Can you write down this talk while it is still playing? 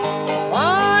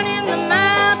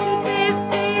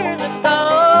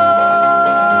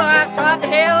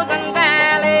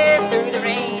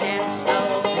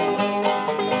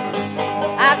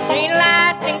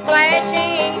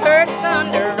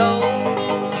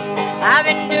I've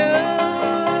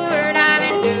endured, I've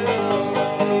endured.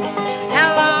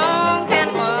 How long can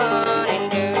one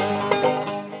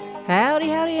endure? Howdy,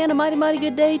 howdy, and a mighty, mighty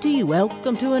good day to you.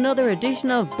 Welcome to another edition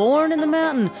of Born in the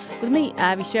Mountain with me,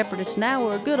 Ivy Shepherd. It's an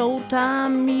hour of good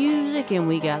old-time music, and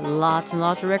we got lots and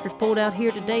lots of records pulled out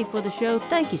here today for the show.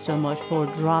 Thank you so much for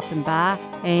dropping by,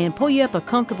 and pull you up a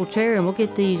comfortable chair, and we'll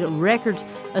get these records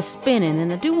a-spinning.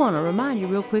 And I do want to remind you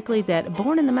real quickly that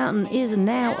Born in the Mountain is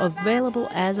now available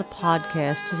as a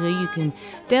podcast, so you can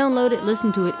download it,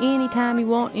 listen to it anytime you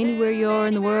want, anywhere you are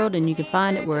in the world, and you can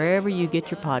find it wherever you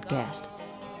get your podcast.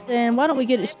 And why don't we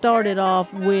get it started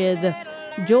off with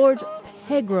George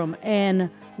Pegram and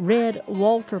Red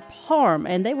Walter Parham,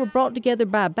 and they were brought together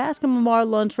by Bascom Lamar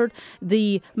Lunsford,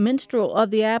 the minstrel of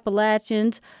the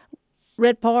Appalachians.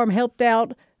 Red Parham helped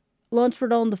out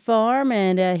Lunsford on the farm,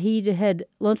 and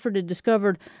Lunsford had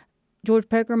discovered George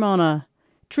Pegram on a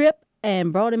trip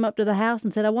and brought him up to the house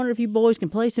and said, "I wonder if you boys can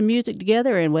play some music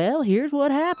together." And well, here's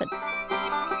what happened.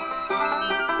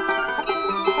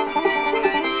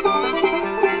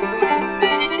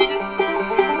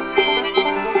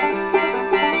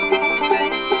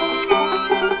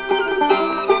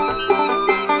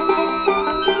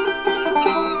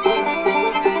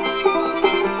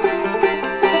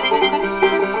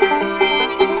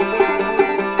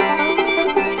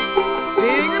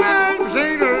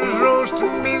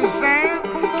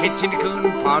 Kitchen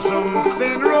coon, possum,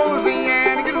 Santa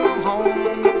Roseanne, get along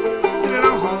home, get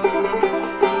along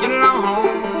home, get along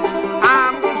home.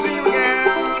 I'm gonna see my gal.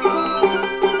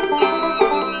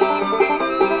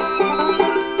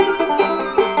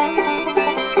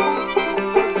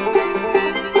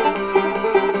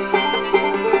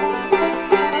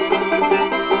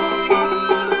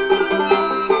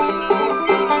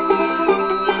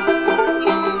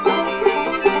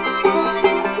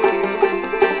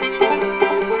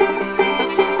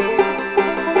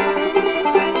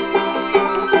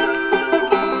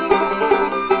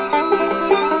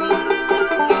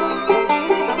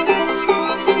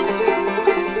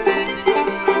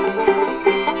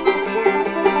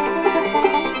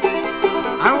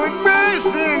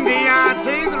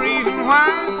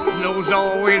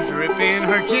 Always dripping,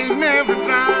 her chin's never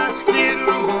dry. Get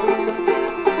along home,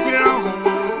 get along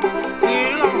home,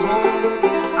 get along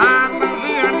home. I'm gonna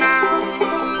see her now.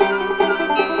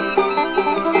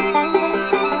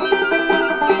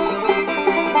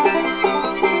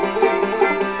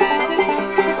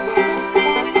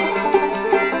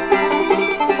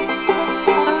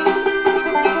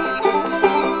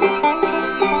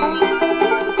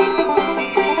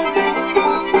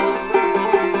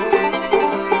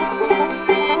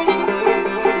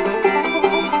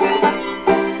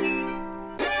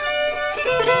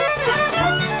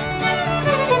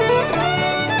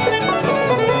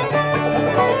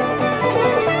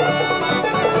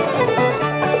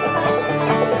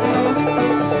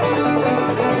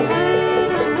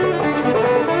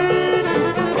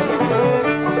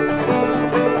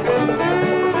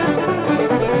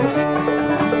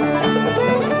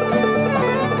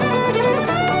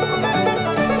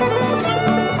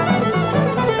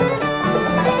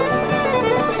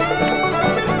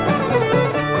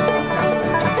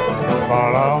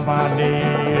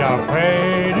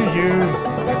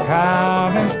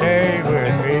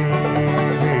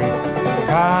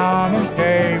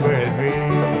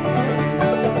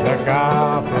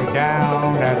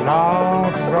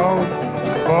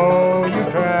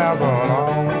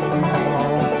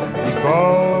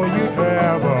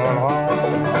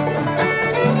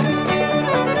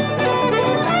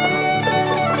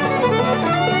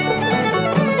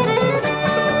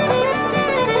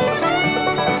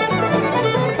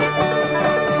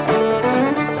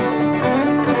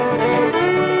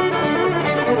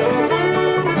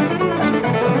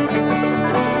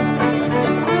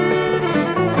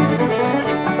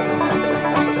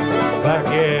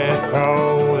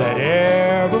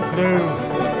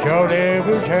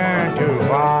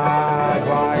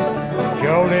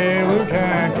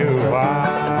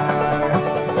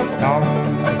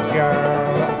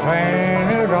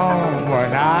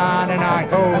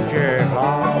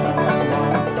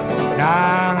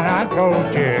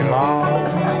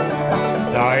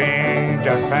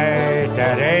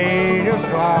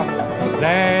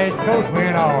 Let's go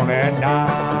swing on that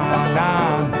dime,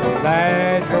 dime.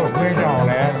 Let's go swing on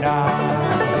that dime.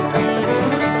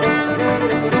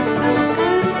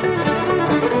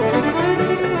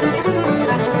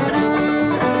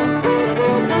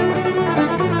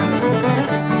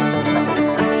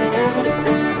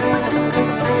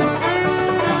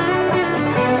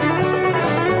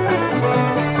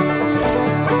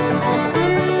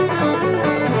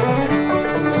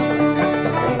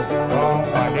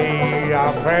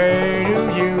 pray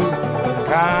to you,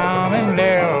 come and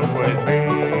live with me,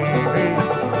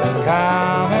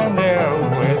 come and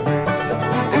live with me.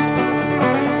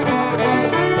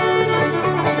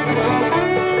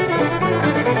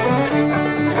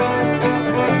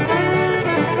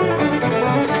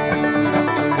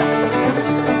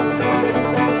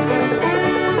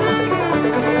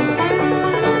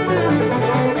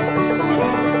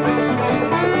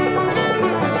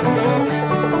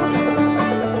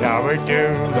 Glory to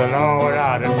the Lord,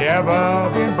 I'd have never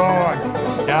been born.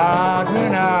 Died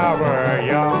when I were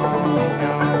young,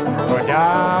 or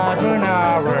died when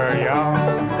I were young.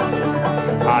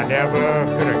 I never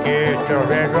could have kissed a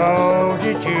red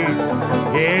rosy cheek.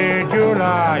 Here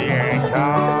July ain't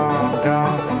come,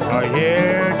 or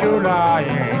here July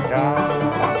ain't come.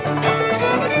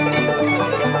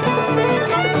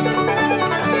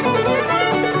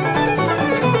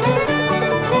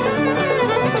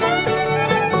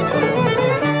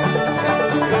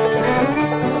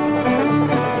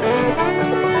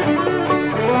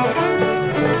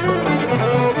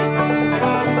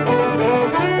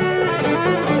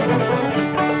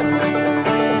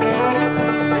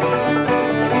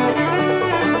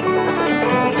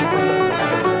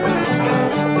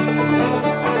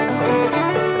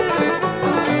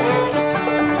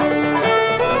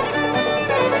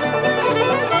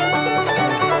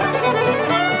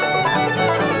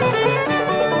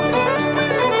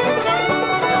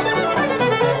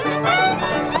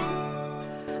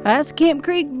 That's the Camp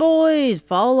Creek Boys.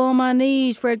 Fall on My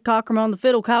Knees. Fred Cochran on the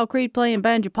fiddle, Kyle Creed playing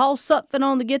banjo, Paul Sutphin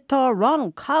on the guitar,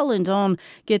 Ronald Collins on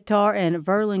guitar, and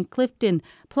Verlin Clifton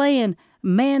playing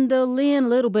mandolin. A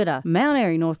little bit of Mount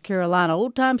Airy, North Carolina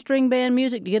old-time string band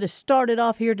music to get us started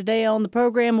off here today on the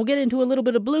program. We'll get into a little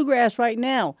bit of bluegrass right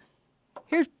now.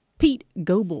 Here's Pete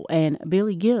Goebel and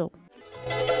Billy Gill.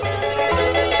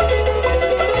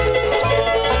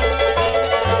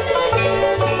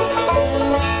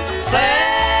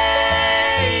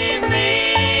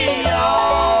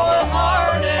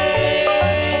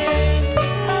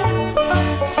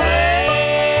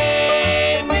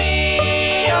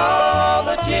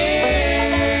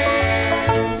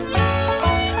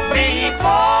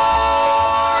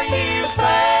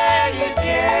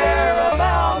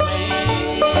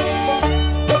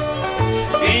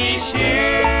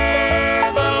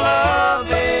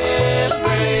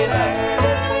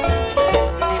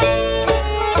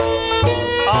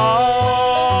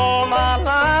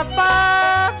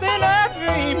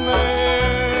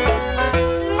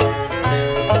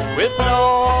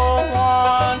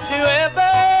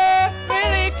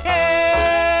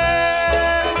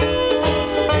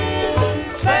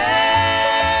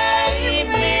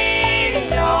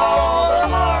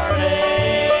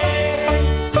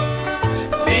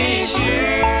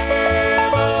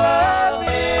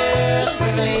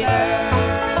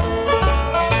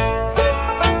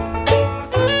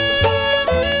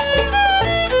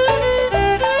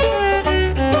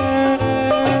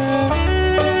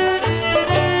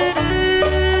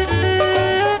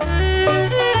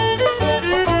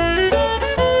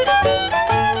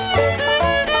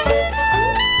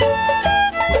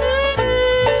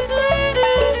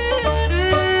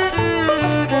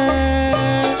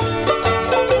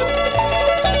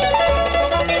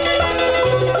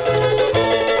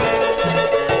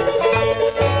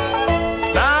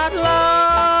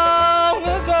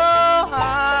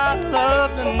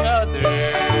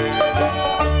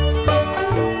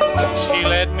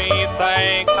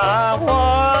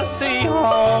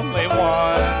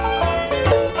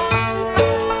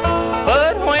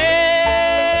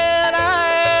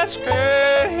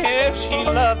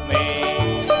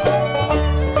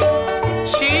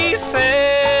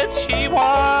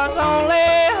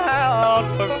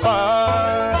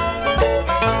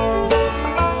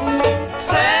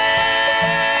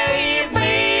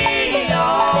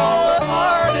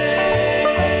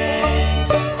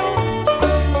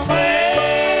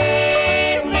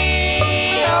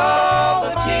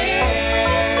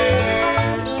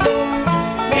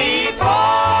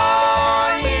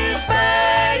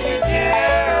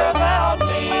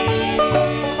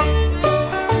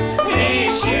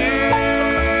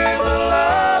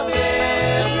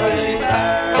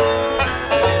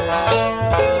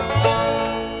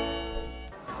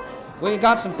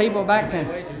 Got some people back to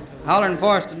hollering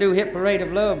for us to do Hit Parade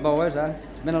of Love, boys.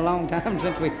 It's been a long time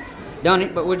since we've done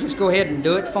it, but we'll just go ahead and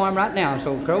do it for them right now.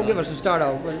 So, Crow, give us a start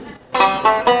off, please.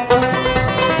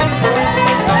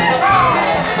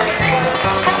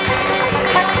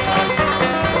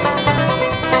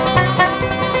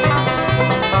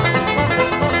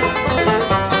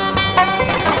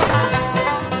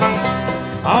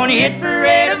 On the Hit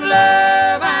Parade of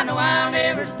Love,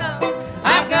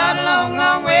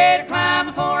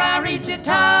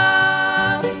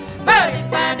 top. But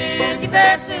if I do get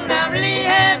there soon, I'll really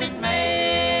have it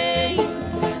made.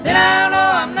 Then I'll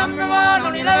know I'm number one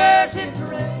on your lover's hit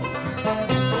parade.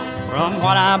 From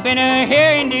what I've been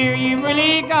hearing, dear, you've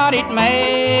really got it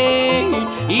made.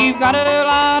 You've got a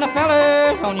lot of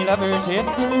fellas on your lover's hit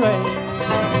parade.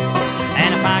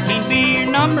 And if I can't be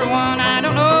your number one, I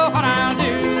don't know what I'll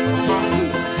do.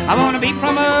 I wanna be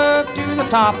plumb up to the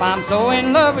top, I'm so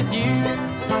in love with you.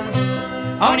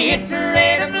 On the hit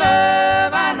parade of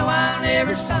love, I know I'll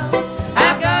never stop.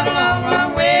 I've got a long,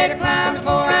 long way to climb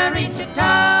before I reach the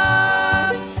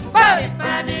top. But if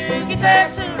I do get there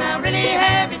soon, I'll really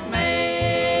have it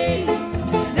made.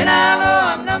 Then I'll know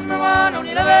I'm number one on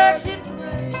your lover's hit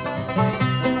parade.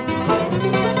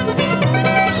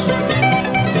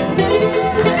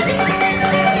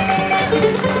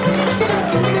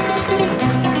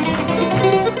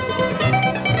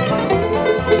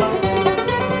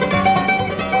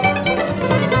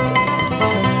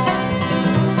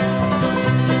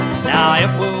 Now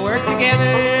if we'll work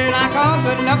together like all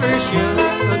good lovers should,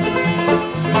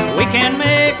 we can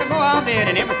make a go of it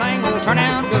and everything will turn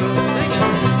out good.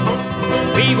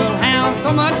 We will have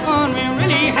so much fun, we'll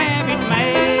really have it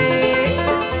made.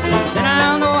 Then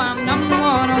I'll know I'm number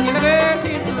one on your lover's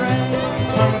hit parade.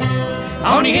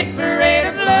 On the hit parade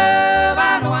of love,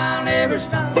 I know I'll never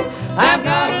stop. I've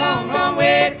got a long, long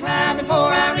way to climb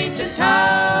before I reach the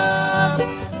top.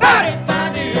 But if I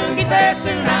do get there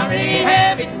soon, I'll really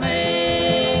have it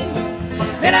made.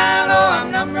 Then I'll know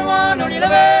I'm number one on your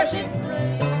lover's hit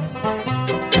parade.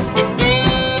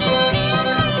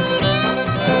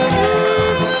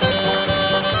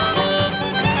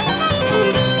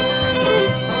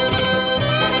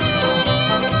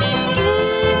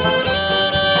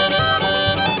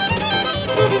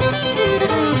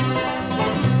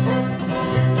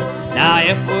 Now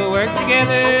if we work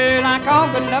together like all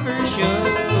good lovers should,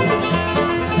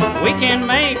 we can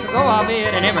make a go of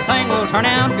it and everything will turn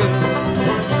out good.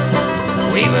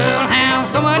 We will have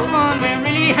so much fun, we'll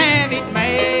really have it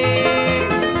made.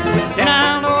 Then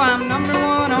I'll know I'm number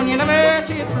one on your lover's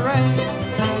hit parade.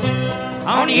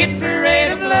 On the hit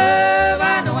parade of love,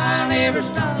 I know I'll never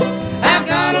stop. I've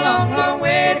got a long, long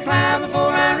way to climb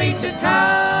before I reach the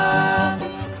top.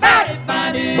 But if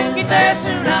I do get there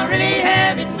soon, I'll really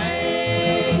have it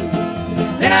made.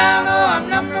 Then I'll know I'm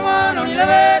number one on your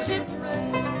lover's hit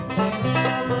parade.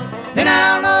 Then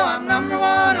I'll know I'm number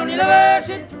one on your lover's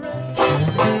hit parade.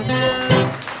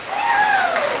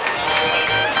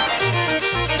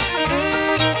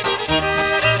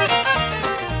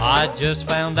 I just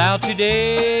found out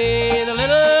today the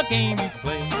little game you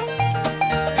play.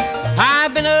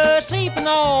 I've been asleeping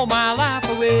all my life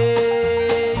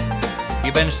away.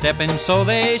 You've been stepping, so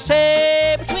they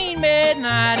say, between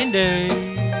midnight and day.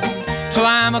 So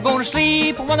I'm a-gonna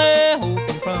sleep, I wanna hope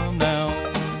from now.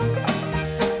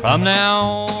 From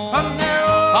now,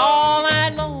 all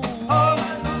night long.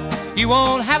 You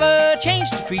won't have a chance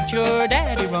to treat your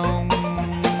daddy wrong.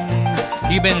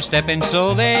 You've been stepping,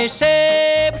 so they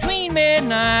say, between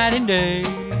midnight and day.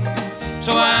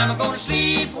 So I'm a-gonna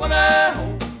sleep, wanna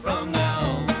hope from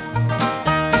now.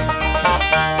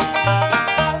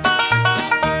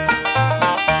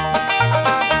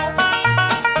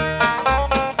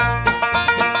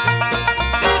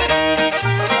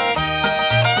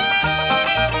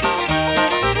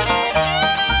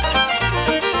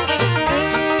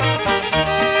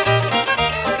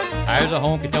 There's a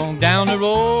honky-tonk down the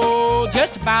road,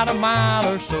 just about a mile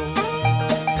or so.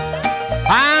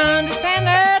 I understand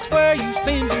that's where you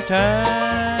spend your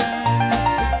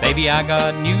time. Baby, I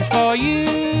got news for you,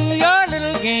 your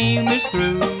little game is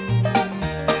through.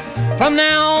 From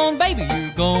now on, baby,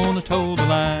 you're gonna toe the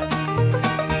line.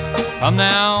 From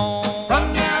now,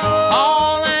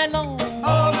 all night long,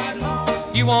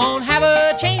 you won't have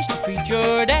a chance to treat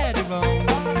your daddy wrong.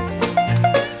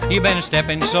 You've been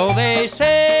stepping, so they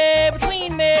say,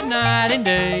 between midnight and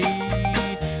day.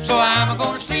 So I'm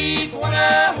gonna sleep when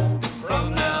I hope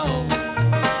from now on.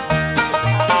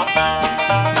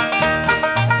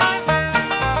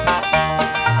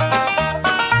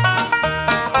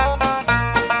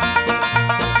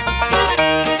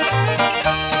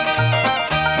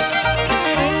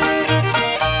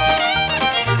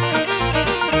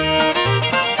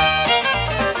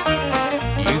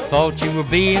 You thought you were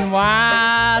being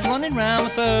wise, running around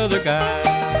with other guys,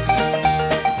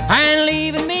 and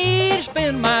leaving me to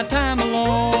spend my time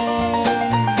alone.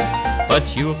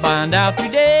 But you'll find out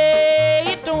today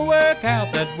it don't work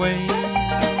out that way.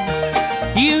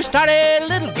 You started a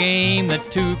little game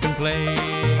that two can play.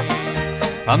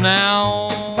 From now,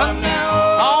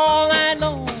 all night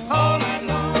long,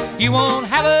 you won't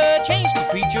have a chance to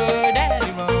treat your dad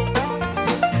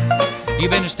You've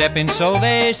been stepping, so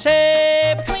they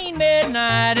say, between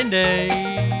midnight and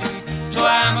day. So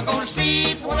I'm gonna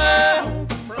sleep from now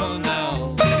on.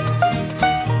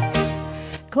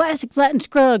 Classic Flatt and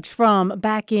Scruggs from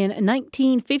back in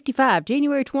 1955,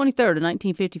 January 23rd of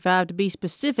 1955 to be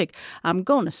specific. I'm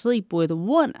gonna sleep with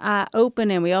one eye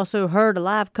open, and we also heard a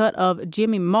live cut of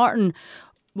Jimmy Martin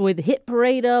with Hit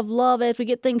Parade of Love as we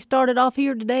get things started off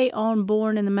here today on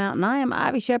Born in the Mountain. I am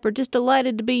Ivy Shepherd, just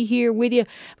delighted to be here with you.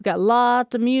 We've got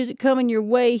lots of music coming your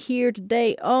way here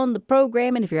today on the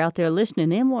program, and if you're out there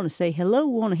listening in, want to say hello,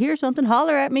 want to hear something,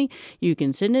 holler at me, you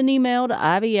can send an email to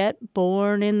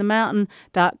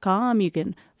ivy@borninthemountain.com. You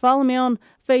can follow me on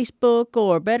Facebook,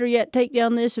 or better yet, take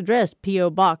down this address, P.O.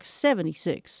 Box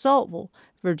 76, Saltville,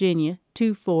 Virginia,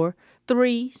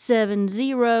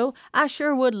 24370. I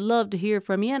sure would love to hear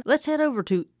from you. Let's head over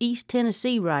to East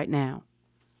Tennessee right now.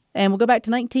 And we'll go back to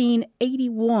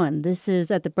 1981. This is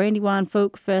at the Brandywine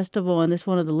Folk Festival, and this is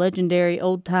one of the legendary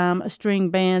old-time string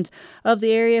bands of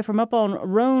the area from up on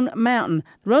Roan Mountain.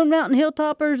 The Roan Mountain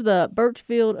Hilltoppers, the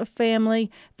Birchfield family,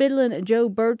 fiddling Joe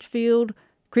Birchfield,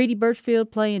 Creedy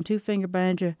Birchfield playing two-finger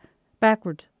banjo,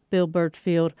 backwards Bill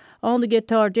Birchfield. On the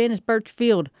guitar, Janice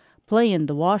Birchfield playing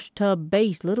the washtub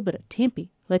bass, a little bit of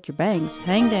Tempe. Let your bangs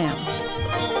hang down.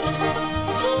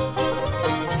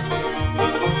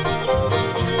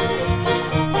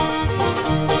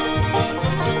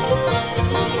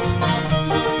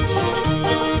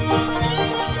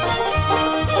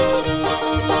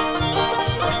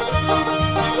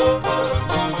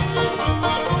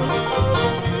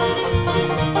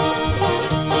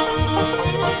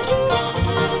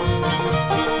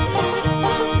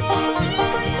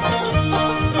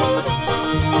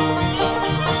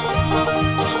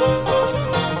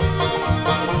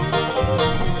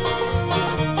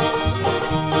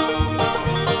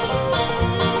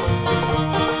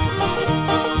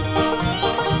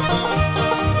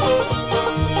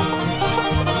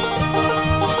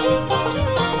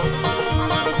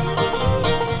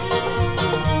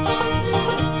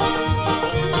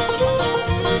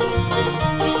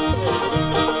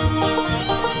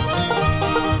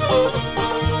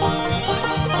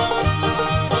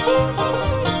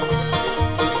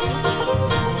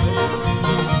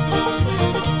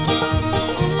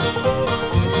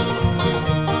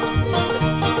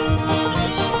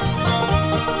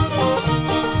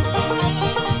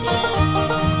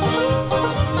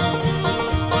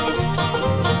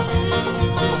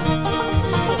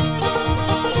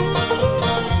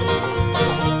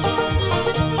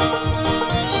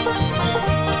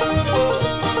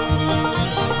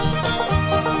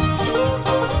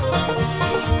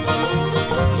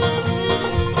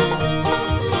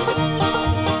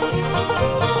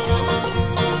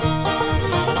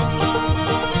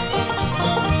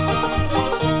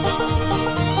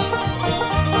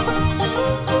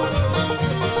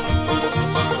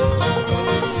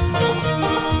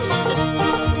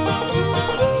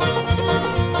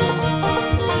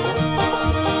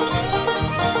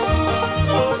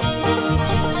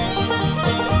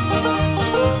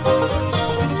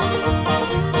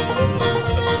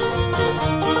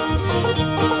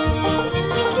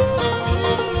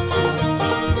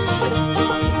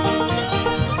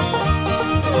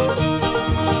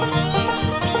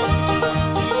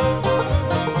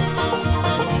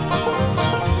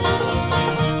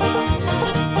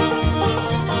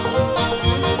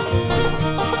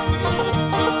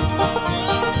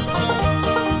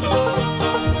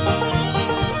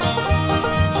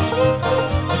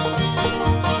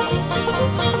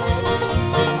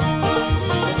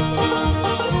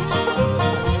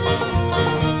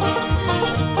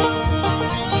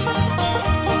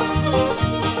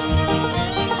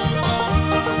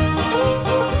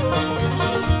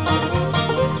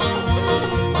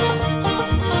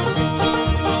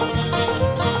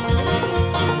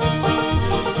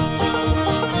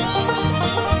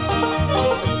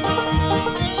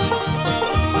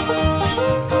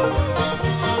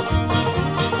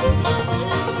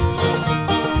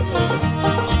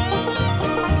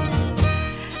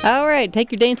 All right,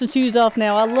 take your dancing shoes off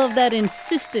now. I love that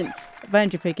insistent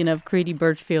banjo picking of Creedy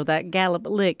Birchfield, that gallop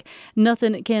lick.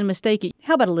 Nothing can mistake it.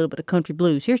 How about a little bit of country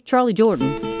blues? Here's Charlie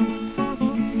Jordan.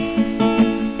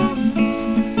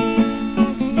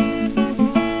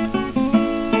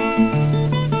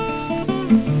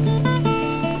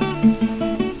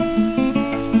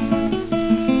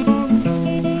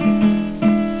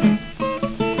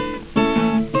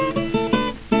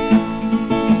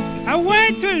 I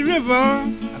went to the river,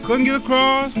 I couldn't get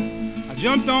across. I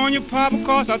jumped on your papa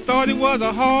cause I thought it was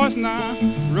a horse. Now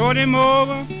rode him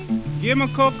over, give him a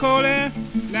Coca-Cola,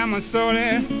 lemon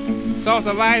soda. sauce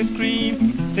of ice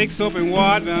cream, take soap and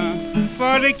water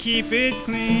for to keep it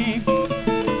clean.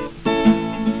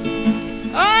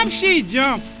 Up she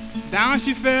jumped, down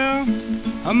she fell,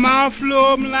 her mouth flew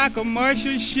open like a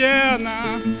mushroom shell.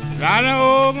 Now, ride her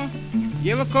over,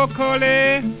 give her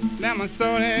Coca-Cola, lemon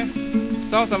soda,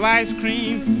 sauce of ice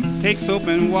cream, take soap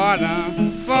and water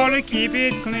for to keep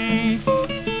it clean.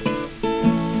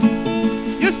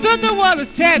 Your sister was a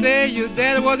teddy, your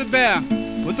daddy was a bear.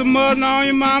 Put the mud on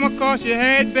your mama 'cause she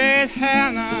had bad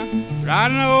hair. Now,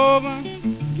 riding her over,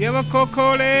 give her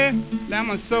Coca-Cola,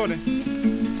 lemon soda,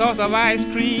 sauce of ice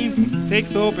cream, take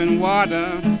soap and water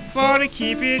for to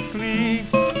keep it clean.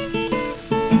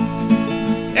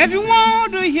 If you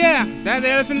want to hear that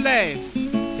elephant laugh,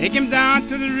 take him down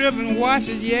to the river and wash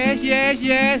it, yes, yes,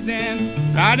 yes. Then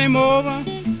ride him over,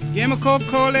 give him a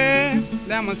Coca-Cola,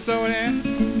 lemon soda,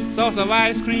 sauce of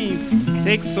ice cream,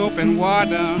 take soap and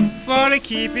water for to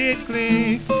keep it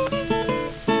clean.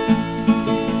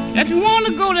 If you want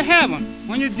to go to heaven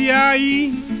on your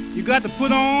DRE, you got to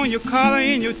put on your collar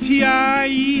and your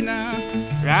TIE. Now,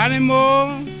 ride him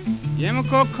over, give him a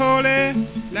Coca-Cola,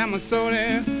 lemon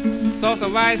soda, sauce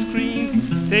of ice cream,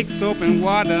 take soap and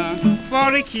water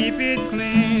for to keep it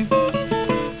clean.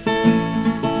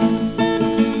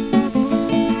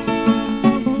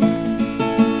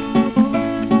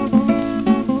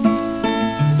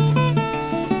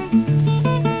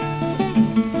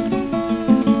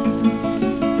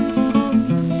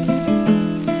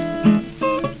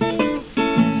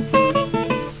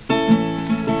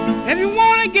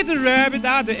 The rabbit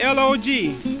out the LOG,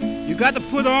 you got to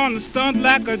put on the stunt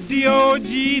like a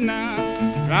DOG. Now,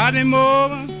 ride him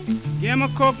over, give him a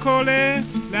Coca-Cola,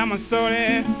 lemon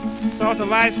soda, sauce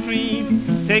of ice cream,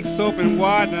 take soap and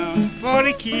water for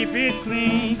to keep it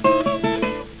clean.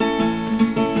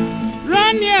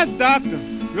 Run here, doctor,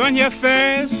 run here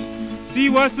fast, see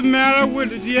what's the matter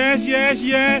with it, yes, yes,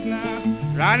 yes. Now,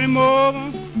 ride him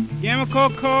over, give him a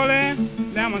Coca-Cola,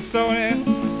 lemon soda,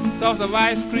 sauce of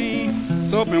ice cream,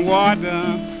 soap and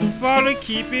water for to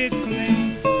keep it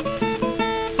clean.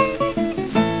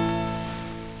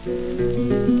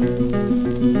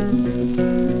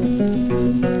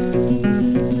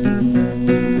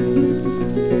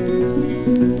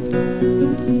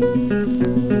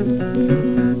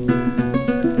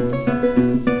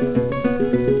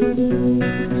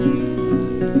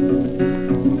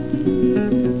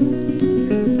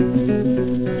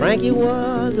 Frankie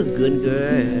was a good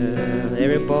girl,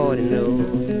 everybody knows.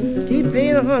 He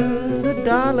paid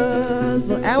 $100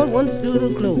 for our one suit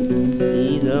of clothes.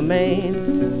 He's a man,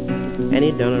 and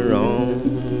he done it wrong.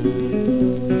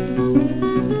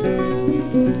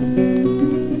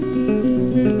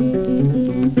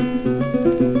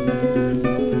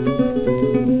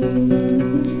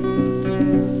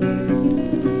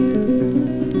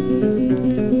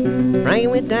 Frankie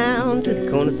went down to the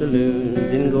corner saloon,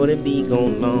 didn't go to be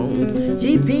gone long.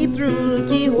 GP through the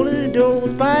keyhole of the door,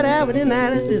 spied Albert in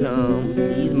Alice's arms.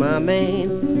 He's my man,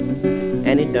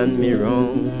 and he done me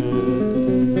wrong.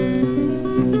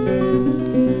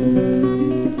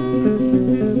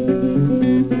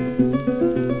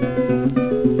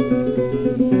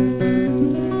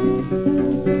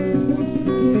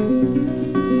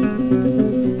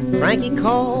 Frankie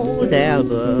called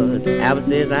Albert. Albert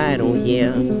says, I don't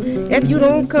hear. If you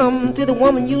don't come to the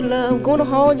woman you love, gonna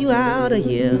haul you out of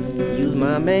here. You's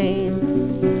my man,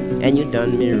 and you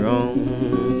done me wrong.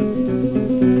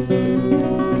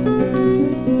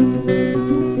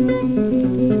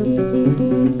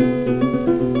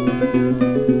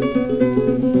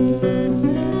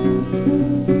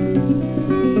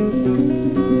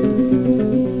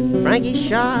 Frankie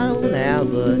shot old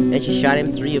Albert, and she shot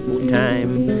him 3 or 4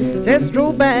 times. Says,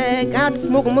 throw back out to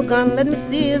smoke him a gun, let me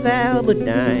see his Albert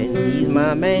dying. He's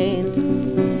my man,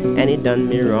 and he done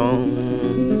me wrong.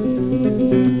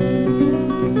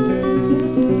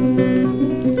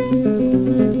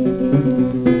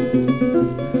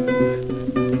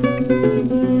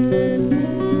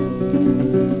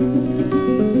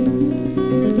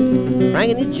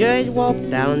 Frank and the judge walked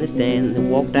down the stand, they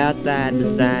walked out side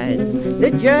by side.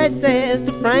 The judge says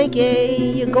to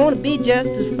Frankie, you're gonna be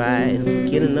justified for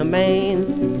killing a man,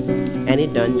 and he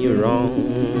done you wrong.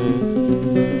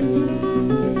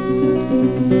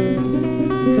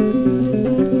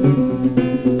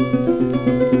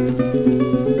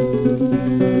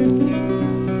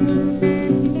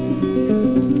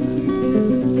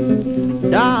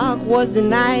 Dark was the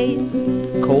night,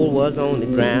 cold was on the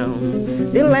ground.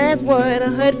 The last word I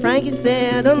heard Frankie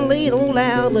said, done laid old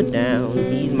Albert down.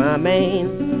 He's my man,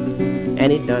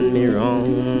 and he done me wrong.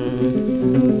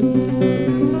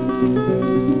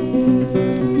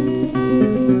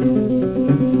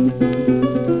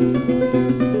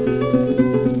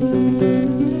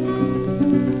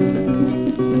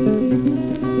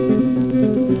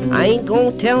 ain't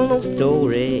gonna tell no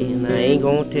story, and I ain't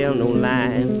gonna tell no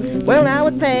lie. Well, I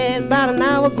was past about an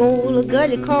hour ago, the girl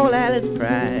you call Alice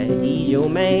Pride. He's your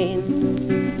man,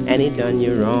 and he done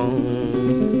you wrong.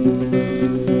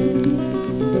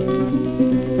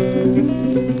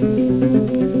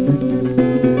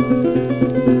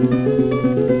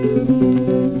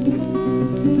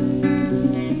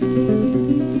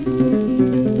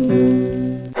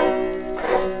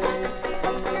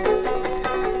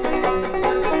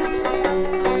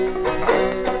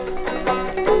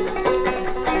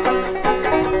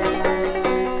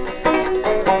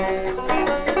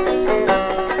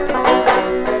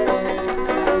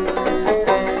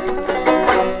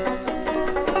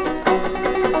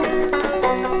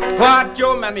 What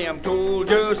your mammy told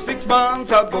you 6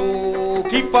 months ago.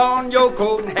 Keep on your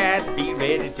coat and hat, be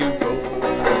ready to go.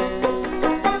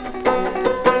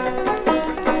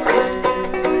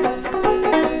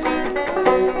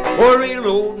 Hurry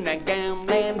roading and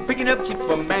gambling, picking up shit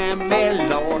for mammy,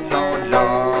 Lord, Lord,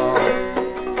 Lord.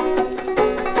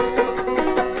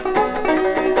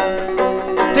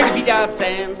 Take a beat out,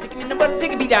 Sam, stick him in the butt,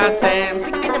 take a beat out, Sam,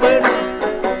 stick him in the butt.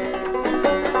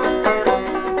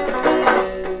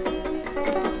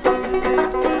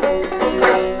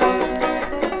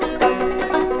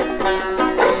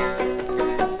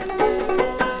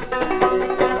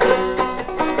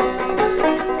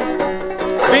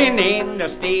 Been in the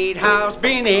state house,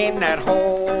 been in that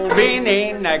hole, been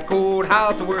in that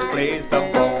courthouse, the worst place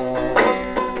of all.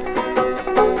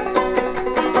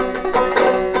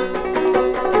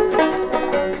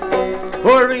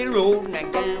 Hurry roading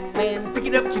and gambling,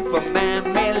 picking up shit for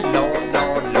mammy, Lord,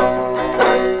 Lord, Lord.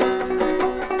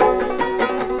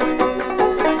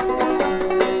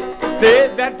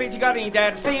 Said that bitch you gotta eat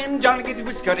that sin, Johnny get the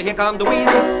whiskey cutter, here come the wind.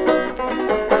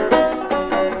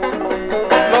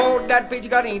 That bitch you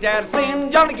gotta eat that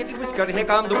sin, Johnny get it whiskey cutter, here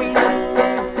come the wind.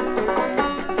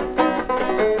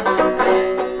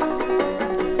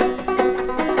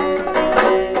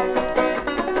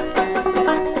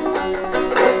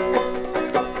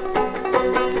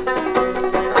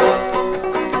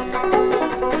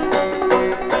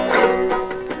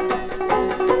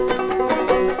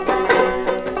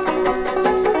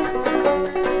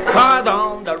 Cars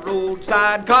on the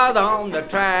roadside, cars on the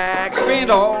track,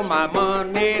 spent all my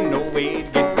money, no way to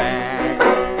get back.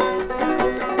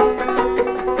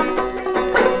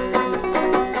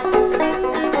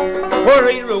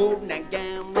 Hurry roading and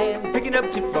gambling, picking up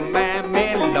shit for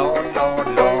mammy, Lord, Lord,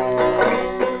 Lord.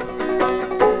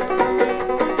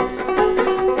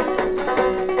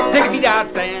 Take a beat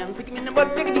out, Sam, stick him in the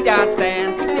butt, take a beat out,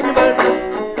 Sam, stick him in the butt.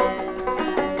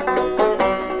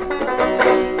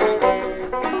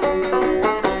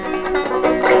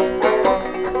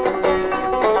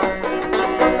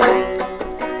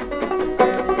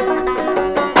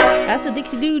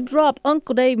 Dixie Dewdrop,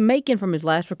 Uncle Dave Macon from his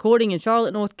last recording in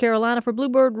Charlotte, North Carolina for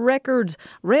Bluebird Records,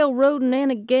 Railroadin'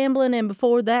 and a Gamblin', and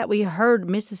before that we heard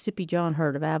Mississippi John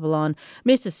Hurt of Avalon,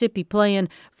 Mississippi playing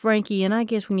Frankie, and I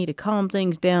guess we need to calm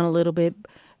things down a little bit,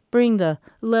 bring the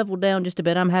level down just a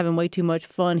bit. I'm having way too much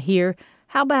fun here.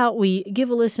 How about we give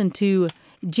a listen to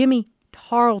Jimmy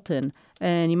Tarleton,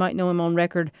 and you might know him on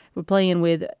record. We're playing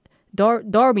with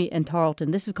Darby and Tarleton.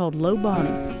 This is called Low Bonnie.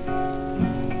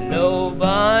 Low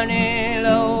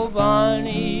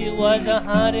Bonnie was a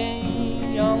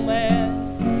hunting young man,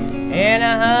 and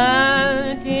a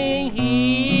hunting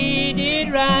he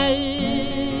did ride,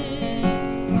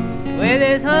 with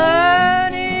his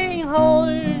hunting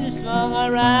horn swung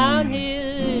around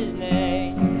his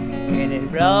neck, and his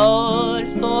broad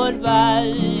sword by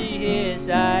his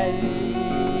side.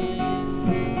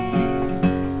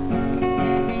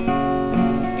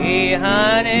 He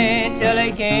hunted till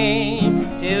he came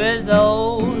to his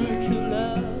old true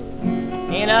love,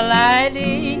 in a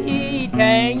lightly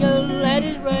tangle at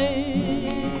his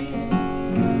rein.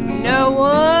 No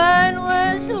one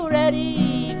was so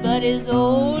ready but his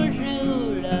old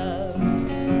true love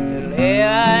to lay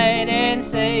right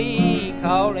and say,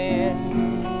 call in.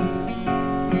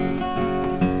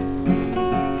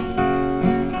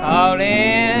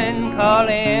 Call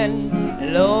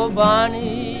in, Low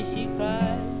Bonnie, she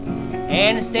cried,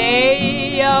 and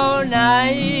stay all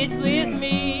night with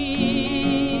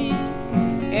me.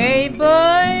 A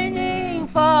burning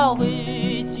for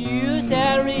which you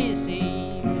shall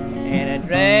receive, and a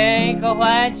drink of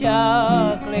white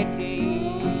chocolate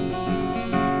tea.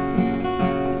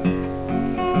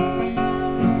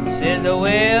 Says I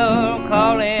will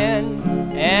call in,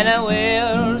 and I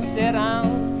will sit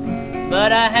down,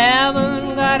 but I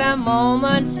haven't got a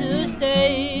moment to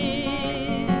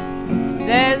stay.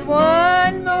 There's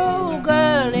one more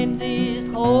girl in this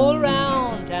whole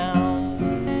round town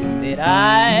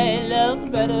I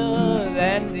love better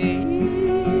than thee.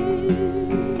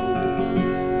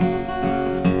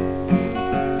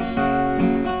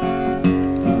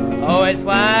 Oh, it's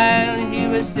while he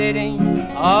was sitting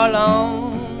all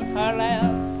on her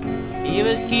lap, he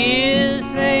was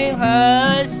kissing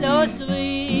her so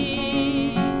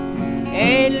sweet.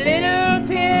 A little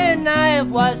penknife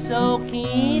was so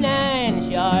keen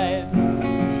and sharp,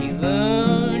 she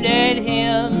wounded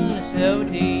him so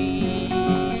deep.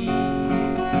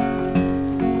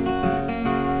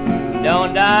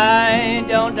 Don't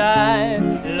die,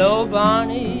 low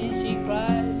Barney, she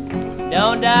cried.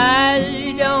 Don't die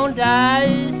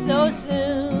so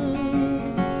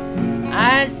soon.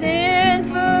 I sent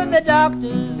for the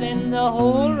doctors in the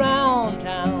whole round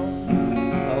town,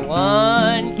 for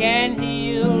one can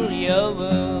heal your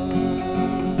wound.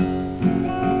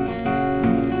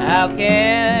 How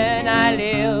can I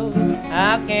live?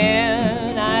 How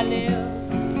can I live?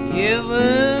 You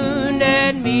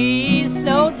wounded me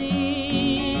so deep.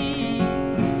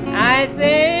 I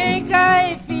think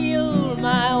I feel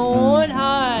my own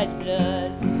heart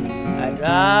blood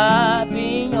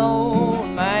dropping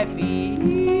on my feet.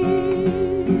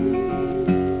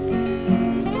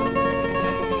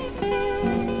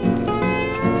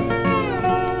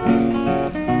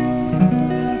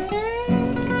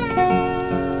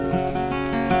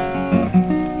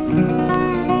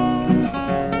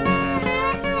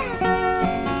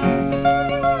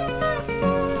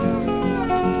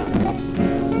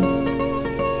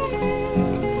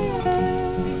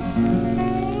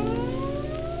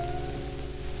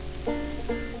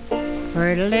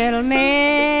 Pretty little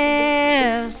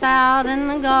miss out in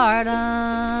the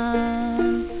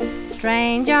garden,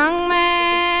 strange young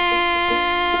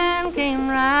man came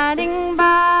riding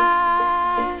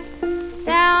by.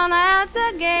 Down at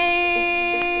the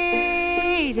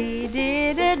gate he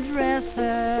did address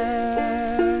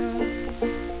her,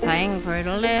 saying, pretty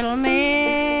little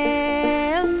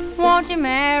miss, won't you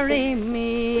marry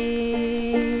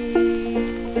me?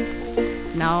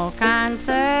 No, kind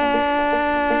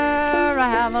sir, I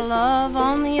have a love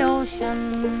on the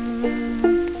ocean,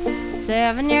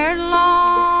 7 years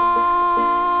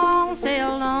long,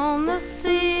 sailed on the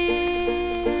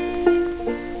sea.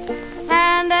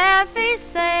 And if he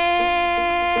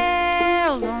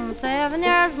sails on 7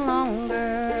 years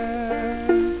longer,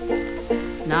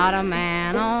 not a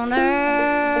man on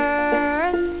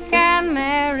earth can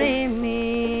marry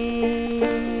me.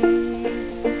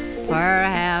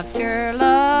 Perhaps your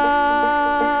love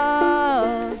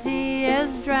he is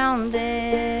drowned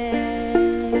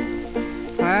in,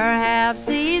 perhaps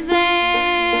he's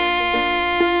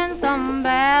in some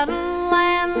battle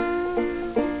land,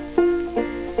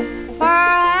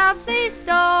 perhaps he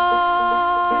stole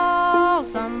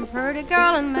some pretty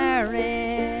girl and married.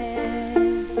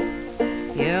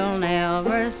 You'll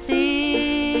never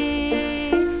see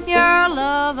your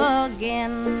love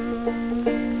again.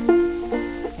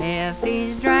 If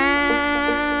he's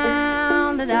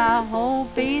drowned, I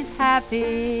hope he's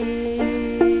happy.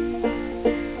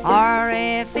 Or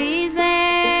if he's in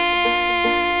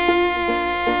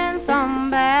some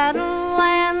battle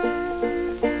land,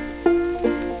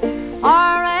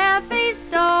 or if he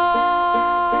stole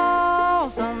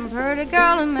some pretty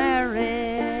girl and married.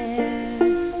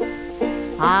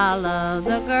 I love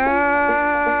the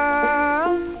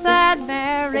girl that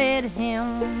married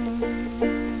him.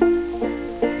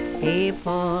 He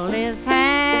pulled his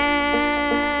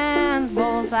hands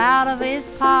both out of his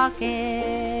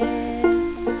pocket,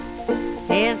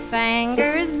 his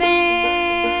fingers bent,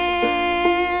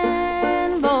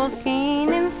 both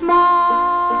keen and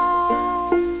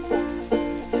small.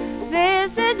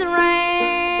 This is the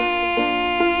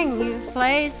ring you've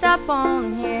placed up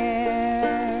on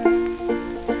here.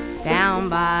 Down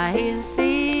by his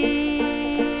feet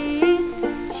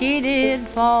she did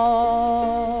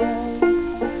fall.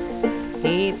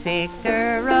 He picked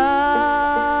her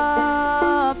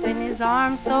up in his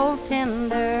arms so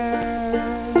tender,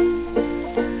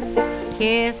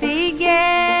 kiss he gave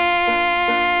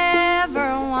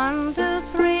her 1, 2,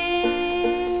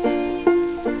 3.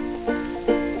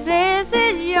 This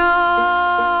is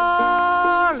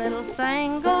your little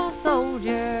single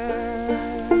soldier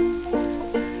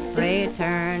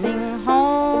returning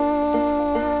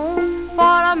home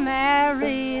for to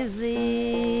marry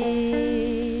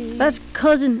thee. That's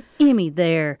Cousin Emmy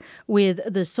there with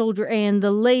The Soldier and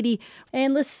the Lady.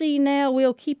 And let's see now,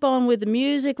 we'll keep on with the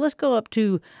music. Let's go up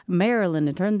to Maryland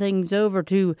and turn things over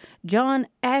to John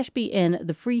Ashby and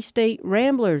the Free State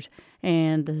Ramblers.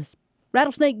 And the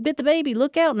rattlesnake bit the baby.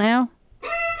 Look out now.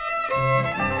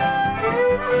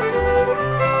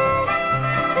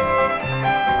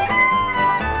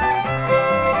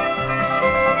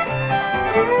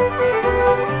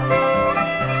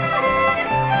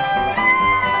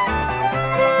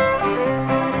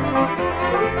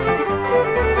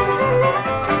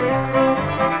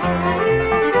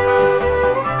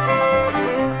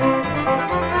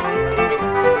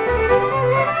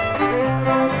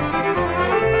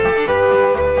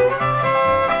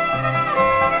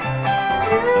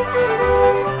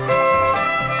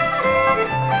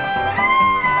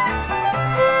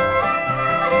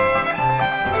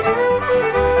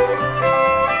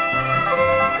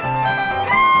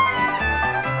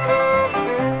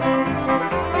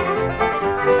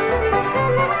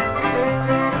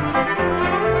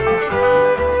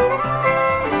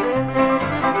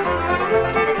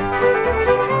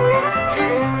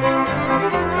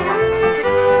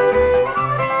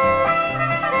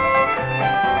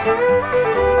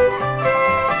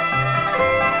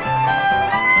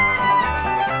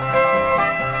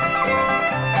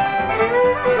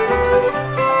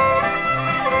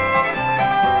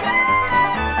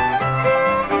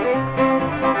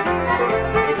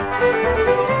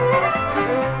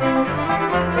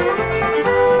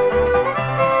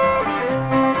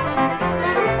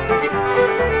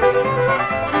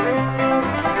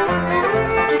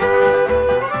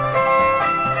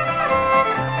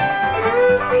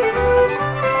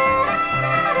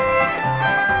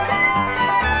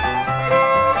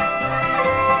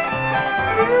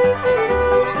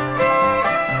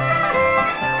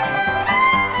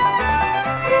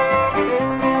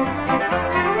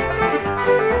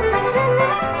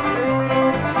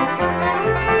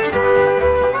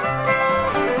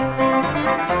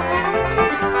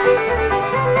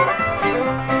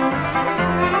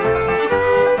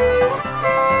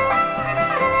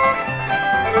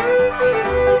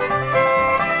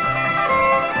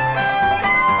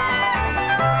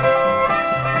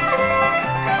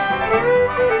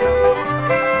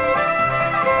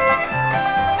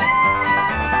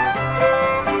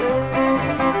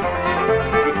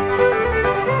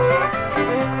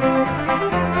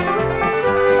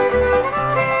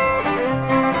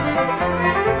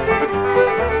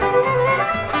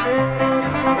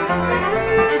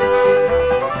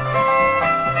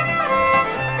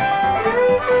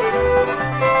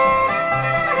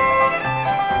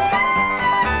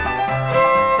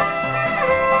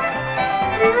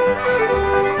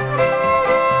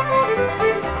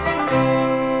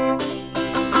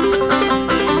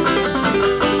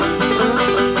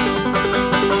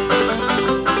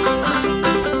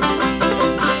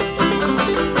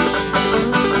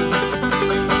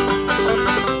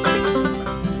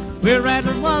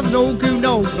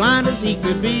 sea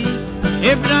could be.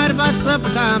 Every night about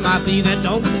supper time I see that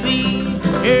dolphin see.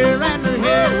 Here, rattler,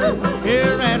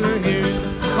 here, rattler,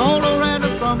 here. Call a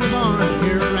rattler from the barn,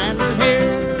 here, rattler,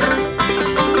 here.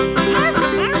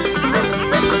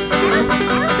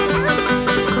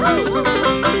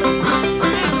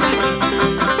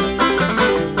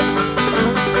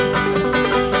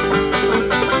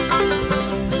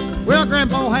 Well,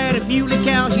 Grandpa had a muley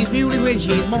cow, she's muley when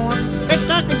she's born. It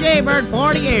took a jaybird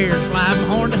 40 years, fly from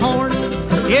horn to horn.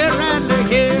 Here, rattler,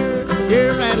 here,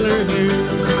 rattler,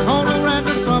 here. Call a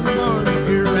rattler from the barn,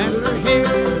 here, rattler, here.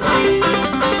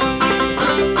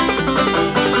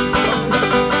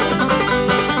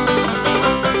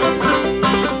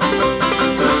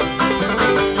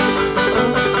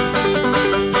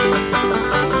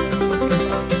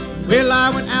 Well, I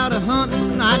went out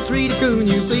a-hunting, I treed a coon,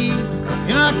 you see,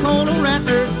 and I called a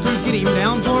rattler to get him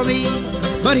down for me.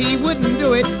 But he wouldn't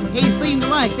do it, he seemed to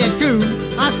like that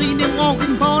coon. I seen him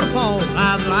walking paw to paw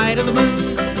by the light of the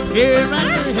moon. Here,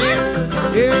 rattler, here,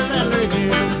 rattler,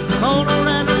 here. Called a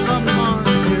rattler from the barn,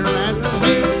 here, rattler,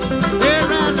 here,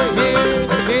 rattler,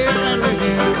 here, rattler,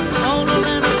 here. Called a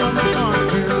rattler from the barn,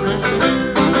 here, rattler,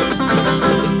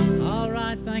 here. All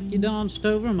right, thank you, Don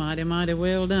Stover. Mighty, mighty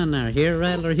well done there. Here,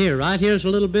 rattler, here. Right here's a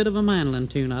little bit of a mandolin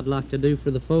tune I'd like to do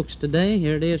for the folks today.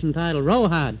 Here it is entitled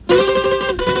Rawhide.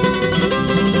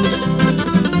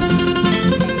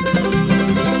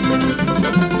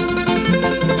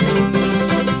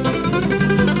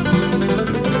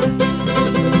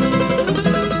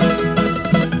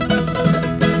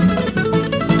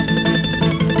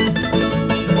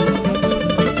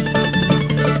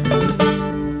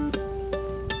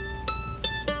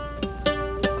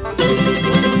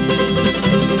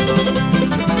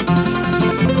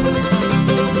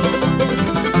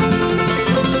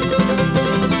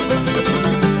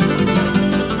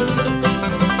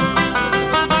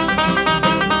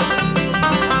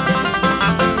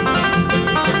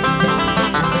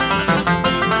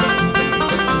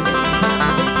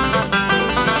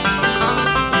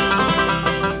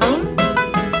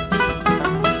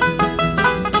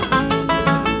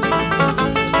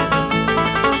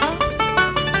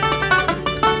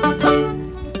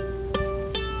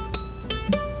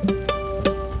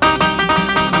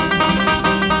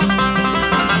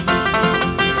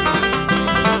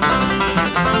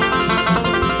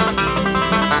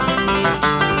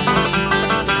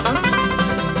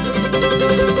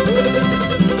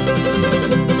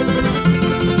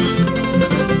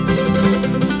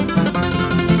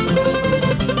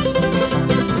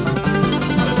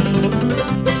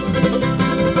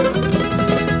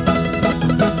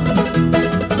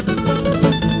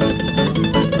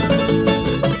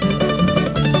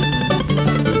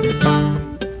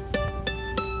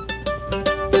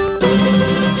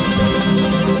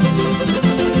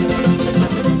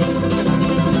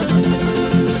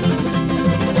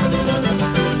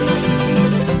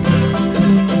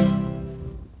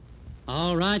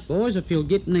 If you'll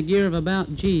get in the gear of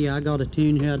about G, I got a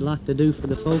tune here I'd like to do for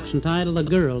the folks entitled A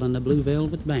Girl in the Blue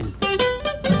Velvet Band.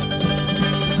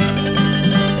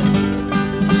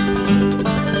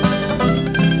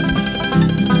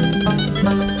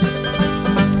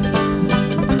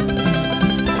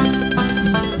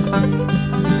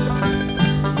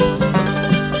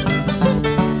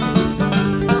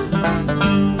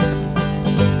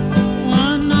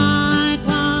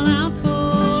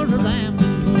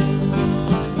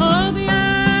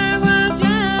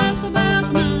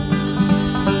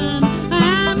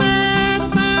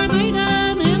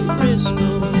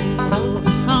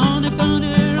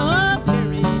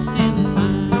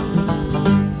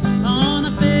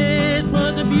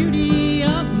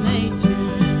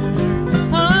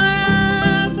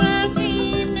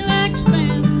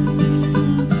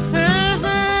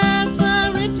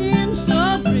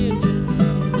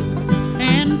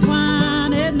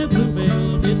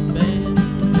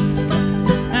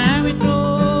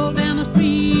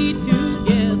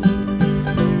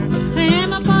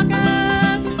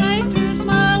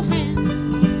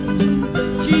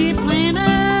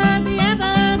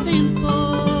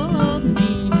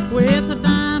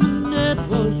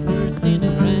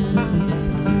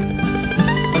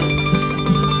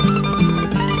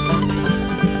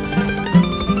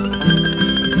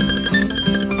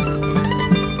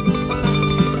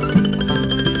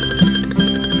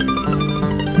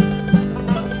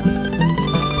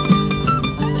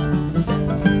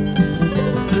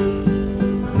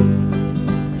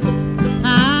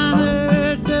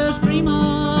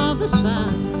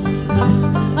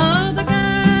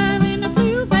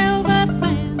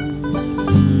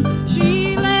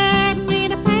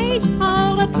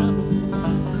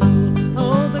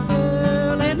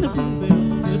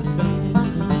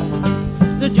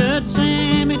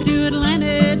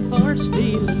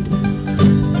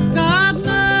 stealing. God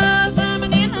knows I'm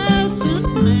an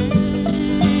innocent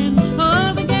man.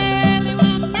 Oh, the girl who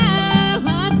went now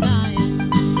I'm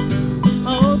dying.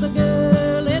 Oh, the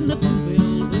girl in the blue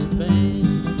velvet band.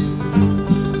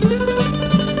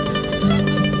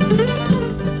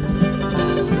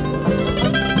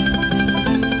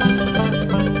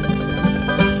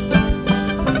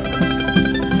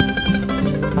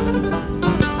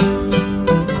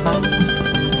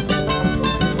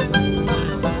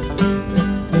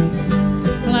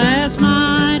 Last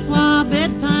night while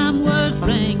bedtime was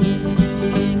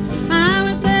ringing, I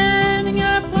was standing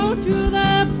up close to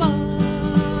the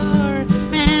bar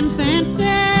and fancied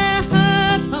I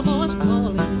heard a voice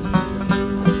calling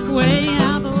way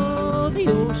out over the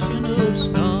ocean of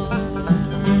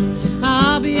stars.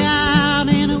 I'll be out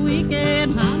in a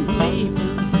weekend, I'm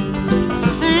leaving,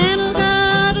 and I'll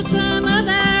go to some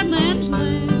other man's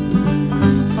land.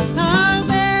 I'll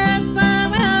bid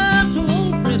farewell to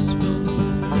old Frisco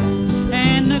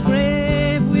and the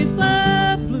grave with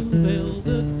the blue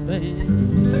velvet band.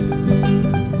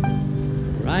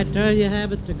 Right there you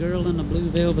have it, the girl in the blue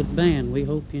velvet band. We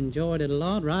hope you enjoyed it a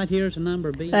lot. Right here's a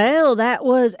number B. Well, that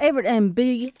was Everett and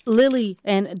B. Lilly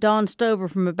and Don Stover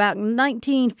from about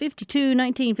 1952,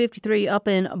 1953 up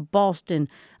in Boston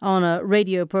on a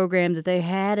radio program that they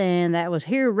had, and that was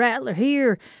Here Rattler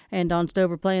Here, and Don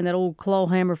Stover playing that old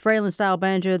clawhammer Fralin style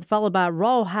banjo, followed by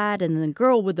Rawhide and the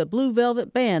Girl with the Blue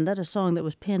Velvet Band. That's a song that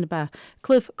was penned by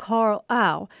Cliff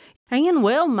Carlisle. And,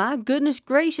 well, my goodness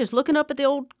gracious, looking up at the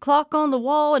old clock on the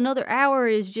wall, another hour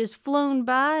is just flown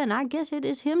by, and I guess it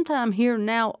is hymn time here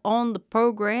now on the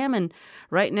program. And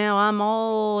right now I'm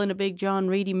all in a big John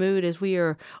Reedy mood as we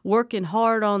are working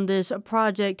hard on this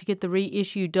project to get the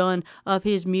reissue done of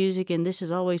his music, and this has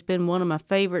always been one of my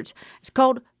favorites. It's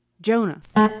called Jonah.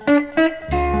 Well,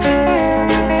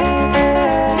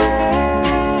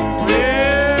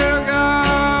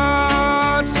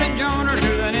 God sent Jonah to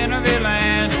the Nineveh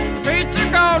land, preach the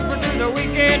gospel to the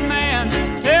wicked man.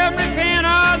 Tell repent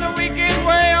of the wicked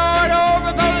way, or it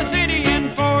overthrow the city in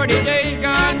 40 days.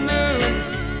 God moved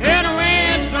in a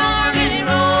windstorm and he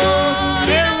rose.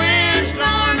 In a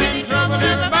windstorm and he troubled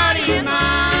everybody in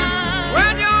mind.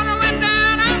 Well, Jonah went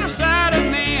down on the side of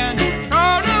men,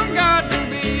 called on God to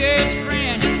be his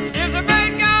friend. If the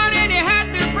bad God and he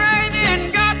had to pray,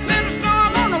 then God sent a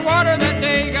storm on the water that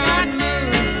day. God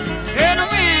moved in a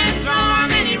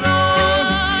windstorm and he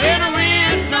rose. In a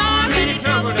windstorm and he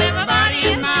troubled everybody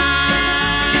in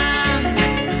mind.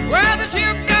 Well, the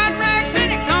ship got wrecked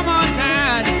and it come on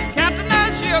tide. Captain of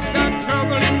the ship got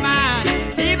trouble in mind.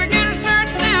 He began to search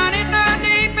down in the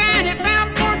deep and he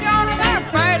found poor Jonah there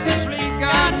fast asleep.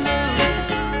 God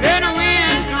moved in a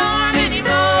windstorm and he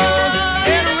rose.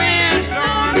 In a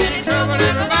windstorm and he troubled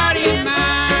everybody in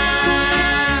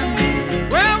mind.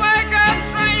 Well, wake up,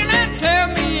 stranger, and tell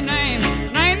me your name.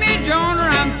 Name me Jonah,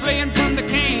 I'm fleeing from the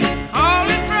king. All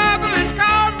this trouble is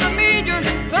caused for me. Just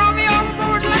throw me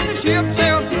overboard and let the ship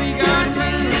sail free. God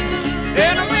moved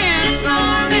in a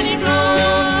windstorm and he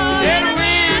rose. In a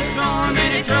windstorm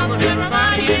and he troubled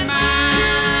everybody in mind.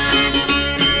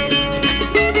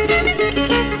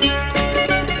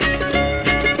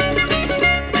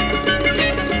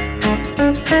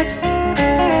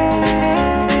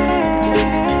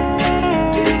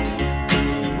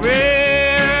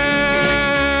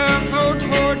 Well, poor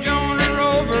Jonah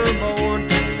overboard.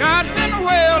 God sent a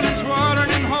whale and swallowed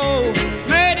him whole.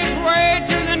 Made his way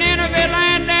to the Nineveh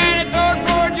land and it throwed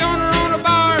poor Jonah on a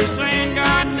bar, saying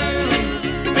God moved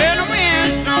in a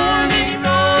windstorm and he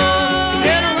rose.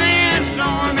 In a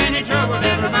windstorm and he troubled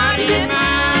everybody in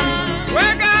mind.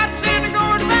 Well, God sent a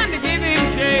gourd man to give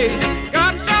him shade.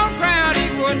 God saw a crowd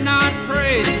he would not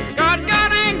pray. God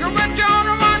got angry with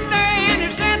Jonah one day and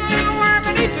he sent a little worm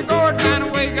and eat the gourd man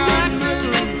away. God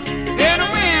moved in a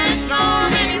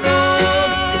windstorm and he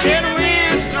rose. In a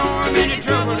windstorm and he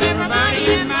troubled everybody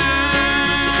in mind.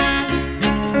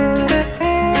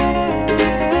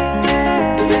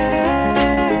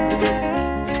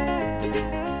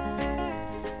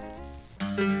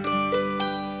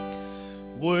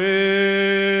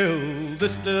 Well,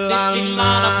 this little light of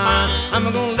mine, I'm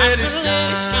gonna let it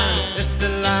shine. This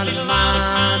little light of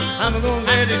mine, I'm gonna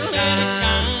let it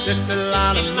shine. This little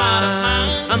light of mine,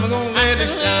 I'm gonna let it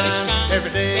shine. Every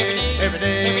day, every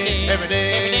day, every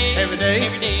day, every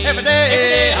day, every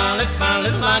day, I'll let my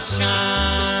little light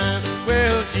shine.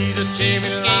 Well, Jesus gave me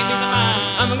the light,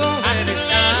 I'm gonna let it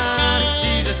shine.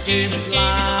 Jesus gave me the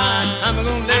light, I'm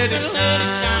gonna let it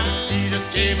shine. Jesus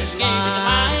gave me the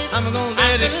light, I'm gonna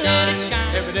let it shine.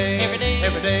 Every day, every day,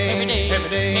 every day, every day, every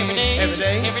day, every day, every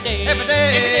day, every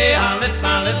day, I'll let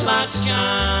my little light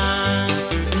shine.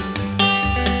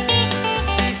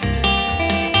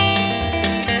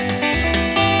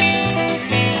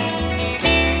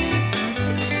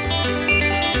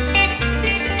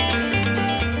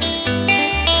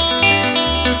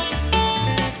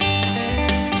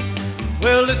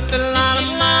 Well, this little light of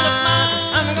mine,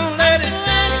 I'm gonna let it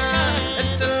shine, shine. This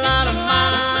little light of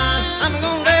mine, I'm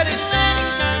gonna let it shine,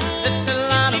 shine. This little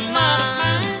light of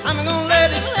mine, I'm gonna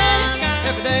let it shine.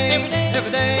 Every day, every day,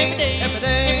 every day, every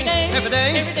day, every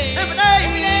day, every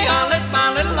day, I'll let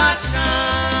my little light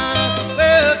shine.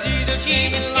 Well, Jesus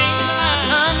gave me light,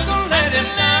 I'm gonna let it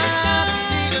shine.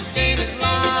 Jesus gave me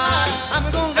light, I'm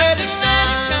gonna let it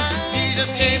shine.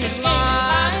 Jesus gave me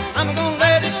light, I'm gonna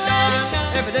let it shine.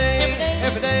 Every day, every day,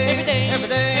 every day, every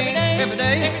day, every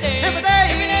day, every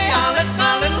day, I'll let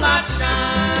my little light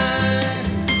shine.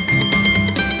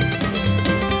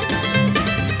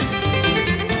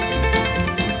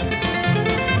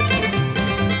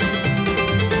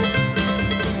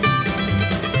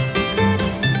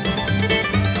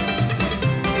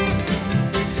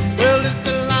 Well, this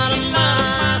little light of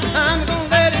mine, I'm gonna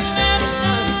let it shine,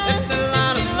 shine. This little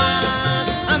light of mine,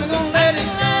 I'm gonna let it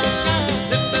shine, shine.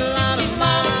 This little light of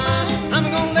mine, I'm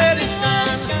gonna let it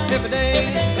shine. Every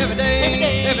day, every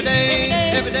day, every day,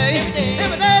 every day,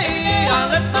 every day, I'll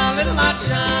let my little light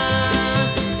shine.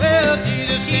 Well,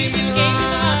 Jesus gave me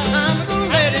light, I'm gonna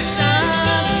let it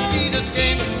shine. Jesus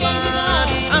gave me light,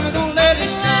 I'm gonna let it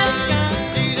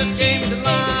shine. Jesus gave me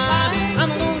light, I'm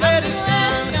gonna let it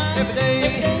shine. Every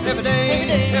day, every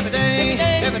day, every day,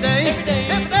 every day,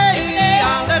 every day,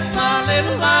 I'll let my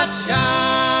little light shine.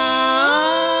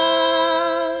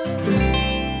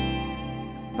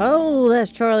 Oh,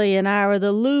 that's Charlie and Ira,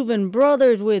 the Louvin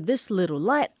brothers, with This Little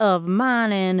Light of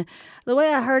Mine. And the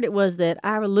way I heard it was that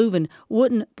Ira Louvin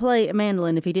wouldn't play a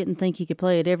mandolin if he didn't think he could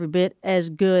play it every bit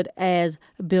as good as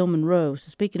Bill Monroe.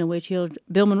 So speaking of which, here's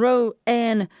Bill Monroe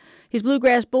and his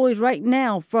Bluegrass Boys right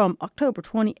now from October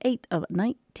 28th of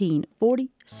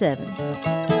 1947.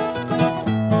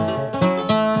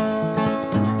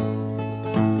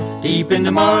 Deep in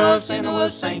the morass and I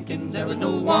was sinking, there was no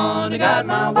one to guide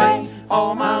my way.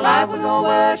 All my life was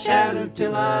over a shadow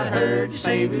till I heard the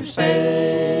Savior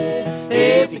say,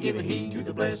 if you give heed to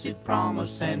the blessed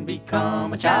promise and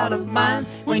become a child of mine,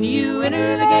 when you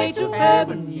enter the gates of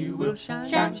heaven, you will shine,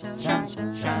 shine, shine, shine,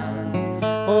 shine, shine.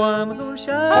 Oh, I'm gonna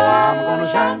shine, oh, I'm gonna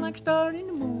shine like a star in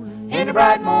the morning. In the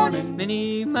bright morning,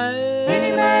 many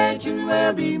mansions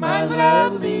will be mine, will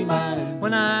ever be mine.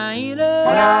 When I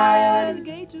enter the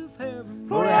gates of heaven,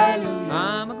 glory, hallelujah,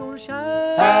 I'm gonna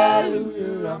shine,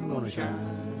 hallelujah, I'm gonna shine.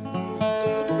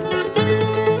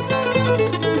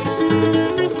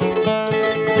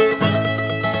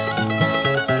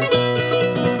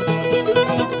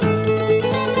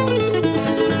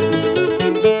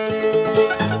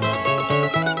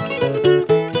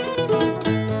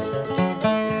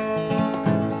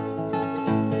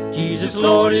 Jesus,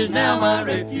 Lord, is now my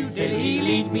refuge, and He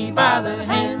leads me by the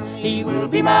hand. He will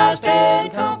be my steady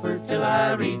comfort till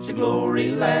I reach the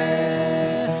glory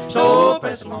land. So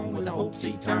press along with the hopes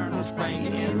eternal,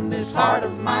 springing in this heart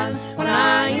of mine. When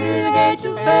I enter the gates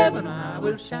of heaven, I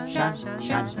will shine, shine, shine,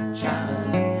 shine,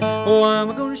 shine. Oh,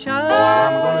 I'm gonna shine, oh,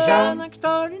 I'm gonna shine like a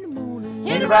star in the morning.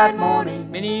 In the bright morning,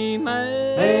 many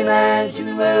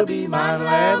mansions will be mine, will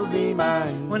ever be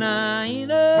mine. When I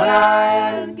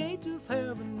enter the gates of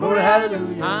heaven, glory,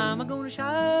 hallelujah, I'm gonna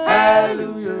shine,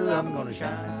 hallelujah, I'm gonna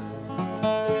shine.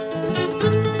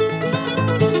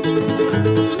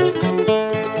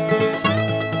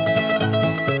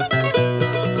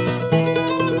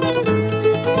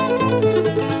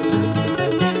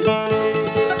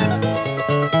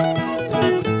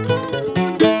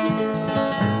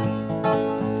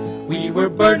 We're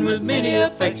burdened with many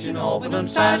affection, often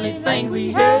unsightly thing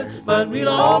we hear, but we'll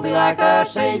all be like our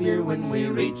Savior when we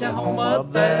reach a home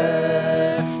up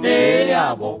there. Daily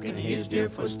I walk in His dear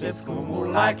footsteps, grow more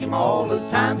like Him all the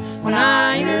time. When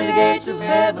I enter the gates of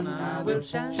heaven, I will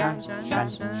shine, shine, shine,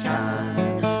 shine,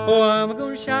 shine. Oh, I'm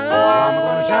gonna shine, oh, I'm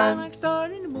gonna shine like a star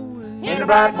in the morning. In the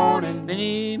bright morning,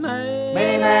 many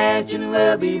mansions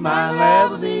will be mine, will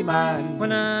ever be mine.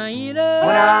 When I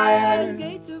enter the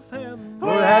gates of heaven,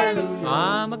 glory, hallelujah,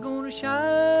 I'm gonna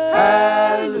shine,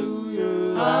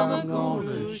 hallelujah, I'm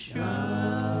gonna shine.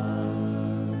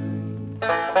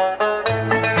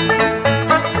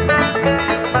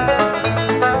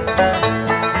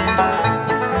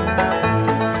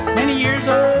 Many years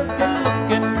I've been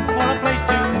looking for a place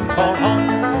to call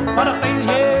home, but I fail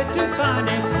yet to find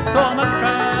it, so I must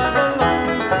travel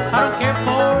alone. I don't care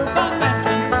for fine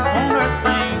mansion on earth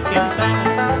sinking sand,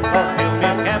 or build me a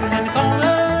cabin in the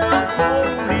corner of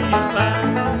glory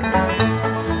land.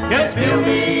 Yes, build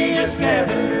me this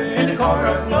cabin in the corner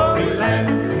of glory land.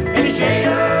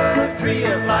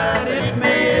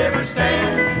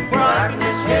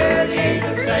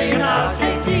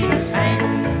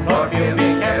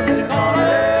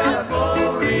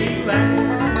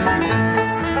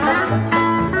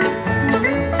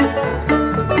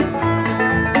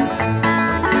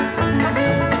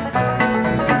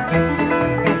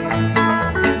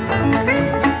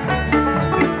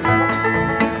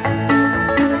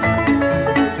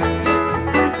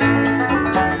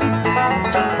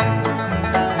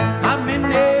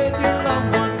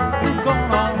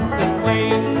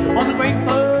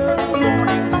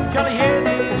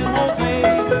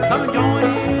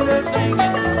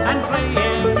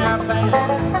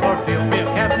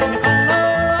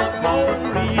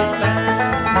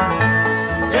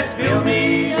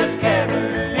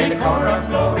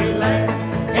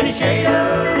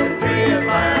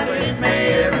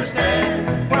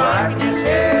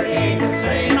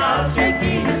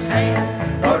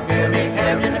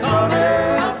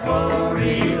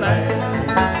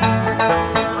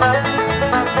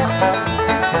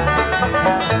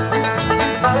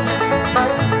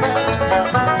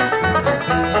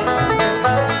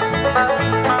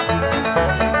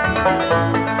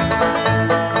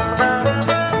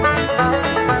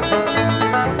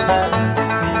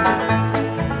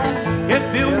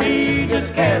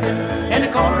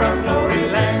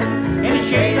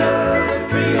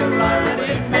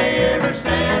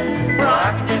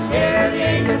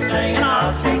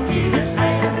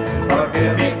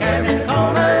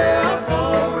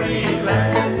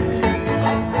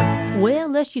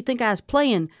 you think I was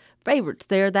playing favorites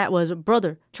there? That was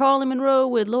Brother Charlie Monroe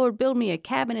with Lord Build Me a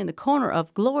Cabin in the Corner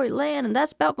of Glory Land. And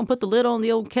that's about going to put the lid on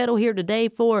the old kettle here today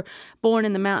for Born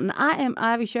in the Mountain. I am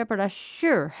Ivy Shepherd. I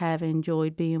sure have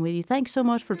enjoyed being with you. Thanks so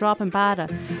much for dropping by to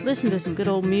listen to some good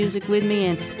old music with me.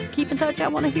 And keep in touch. I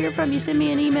want to hear from you. Send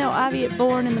me an email,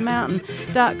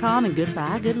 ivy@borninthemountain.com. And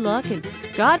goodbye, good luck, and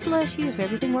God bless you. If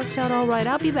everything works out all right,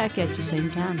 I'll be back at you same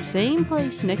time, same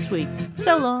place next week.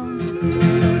 So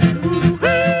long.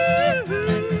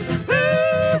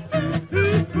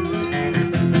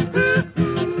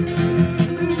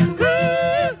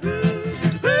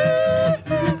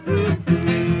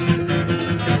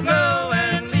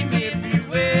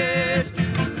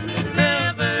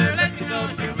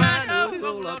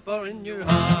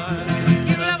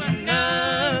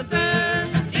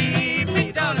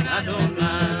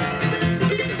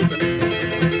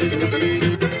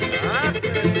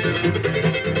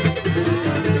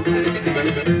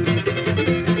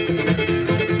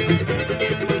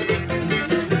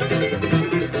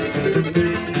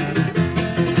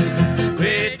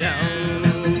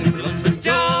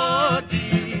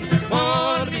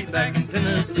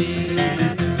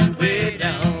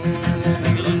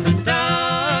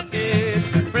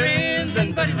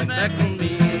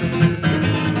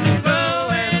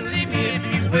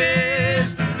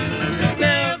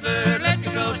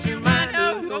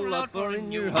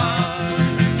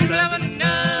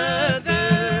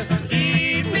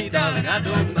 I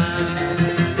don't mind.